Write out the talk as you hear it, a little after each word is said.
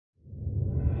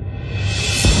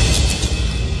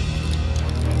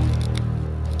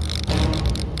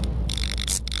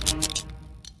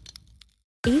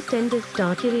EastEnders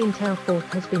star Gillian Taylforth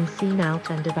has been seen out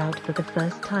and about for the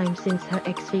first time since her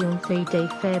ex-fiancé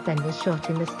Dave Fairbairn was shot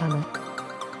in the stomach.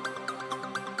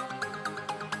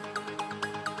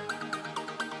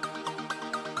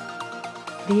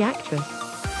 The actress,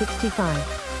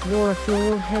 65, wore a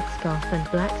floral headscarf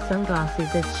and black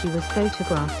sunglasses as she was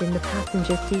photographed in the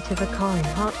passenger seat of a car in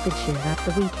Hertfordshire at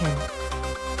the weekend.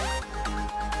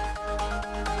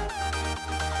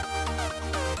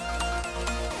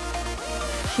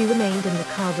 She remained in the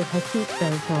car with her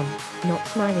seatbelt on, not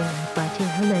smiling and biting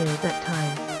her nails at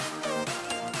times.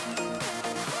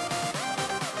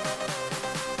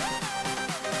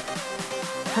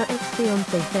 Her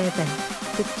ex-fiancé Fairbairn,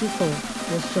 64,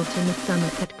 was shot in the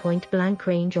stomach at point-blank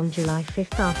range on July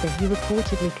 5 after he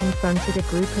reportedly confronted a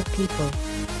group of people.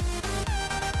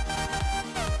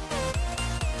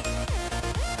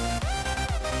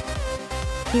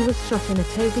 He was shot in a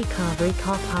Toby Carvery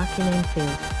car park in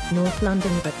Enfield, North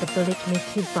London, but the bullet missed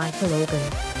his vital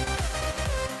organs.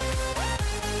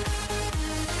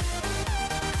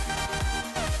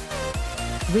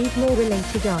 Read more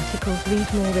related articles.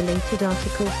 Read more related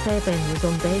articles. Fairbairn was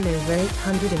on bail over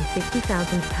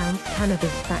 £850,000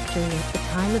 cannabis factory at the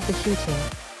time of the shooting.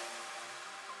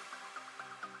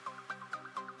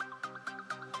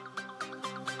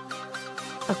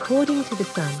 According to The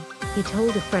Sun, he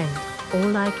told a friend,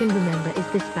 "All I can remember is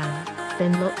this bang,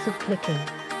 then lots of clicking."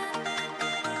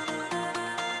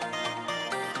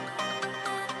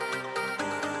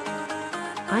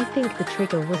 "I think the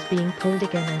trigger was being pulled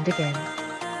again and again.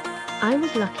 I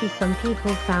was lucky some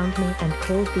people found me and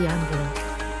called the ambulance."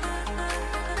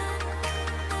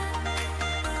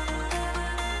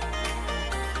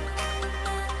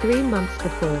 Three months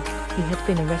before, he had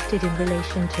been arrested in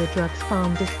relation to a drugs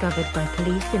farm discovered by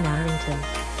police in Arrington,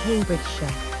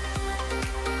 Cambridgeshire.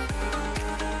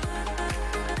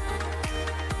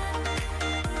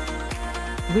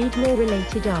 Read more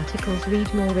related articles.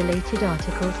 Read more related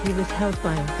articles. He was held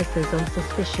by officers on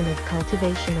suspicion of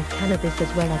cultivation of cannabis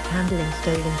as well as handling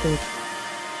stolen goods.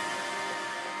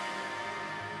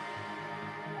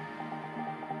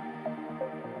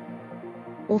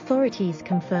 Authorities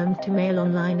confirmed to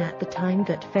MailOnline at the time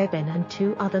that Fairbairn and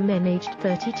two other men aged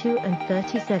 32 and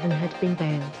 37 had been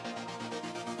bailed.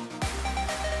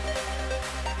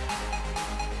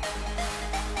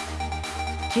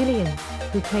 Gillian,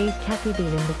 who plays Kathy Beale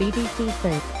in the BBC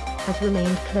soap, has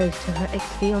remained close to her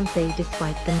ex-fiancé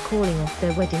despite them calling off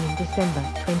their wedding in December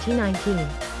 2019.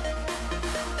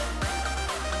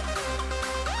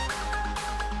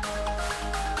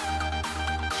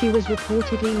 She was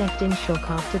reportedly left in shock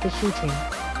after the shooting.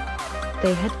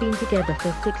 They had been together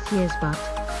for 6 years but,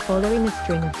 following a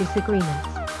string of disagreements,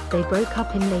 they broke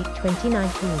up in late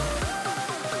 2019.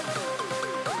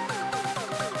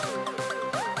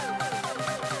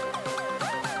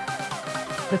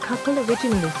 The couple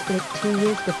originally split 2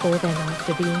 years before then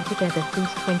after being together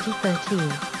since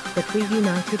 2013, but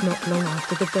reunited not long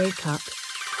after the breakup.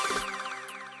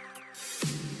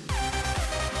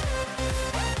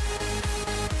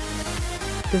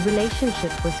 The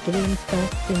relationship was Gillian's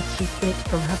first since she split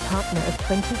from her partner of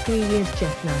 23 years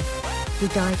Geoff Knights, who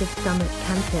died of stomach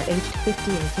cancer aged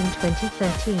 58 in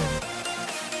 2013.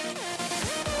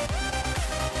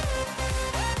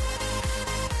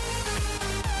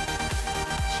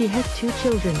 She has 2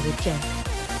 children with Geoff.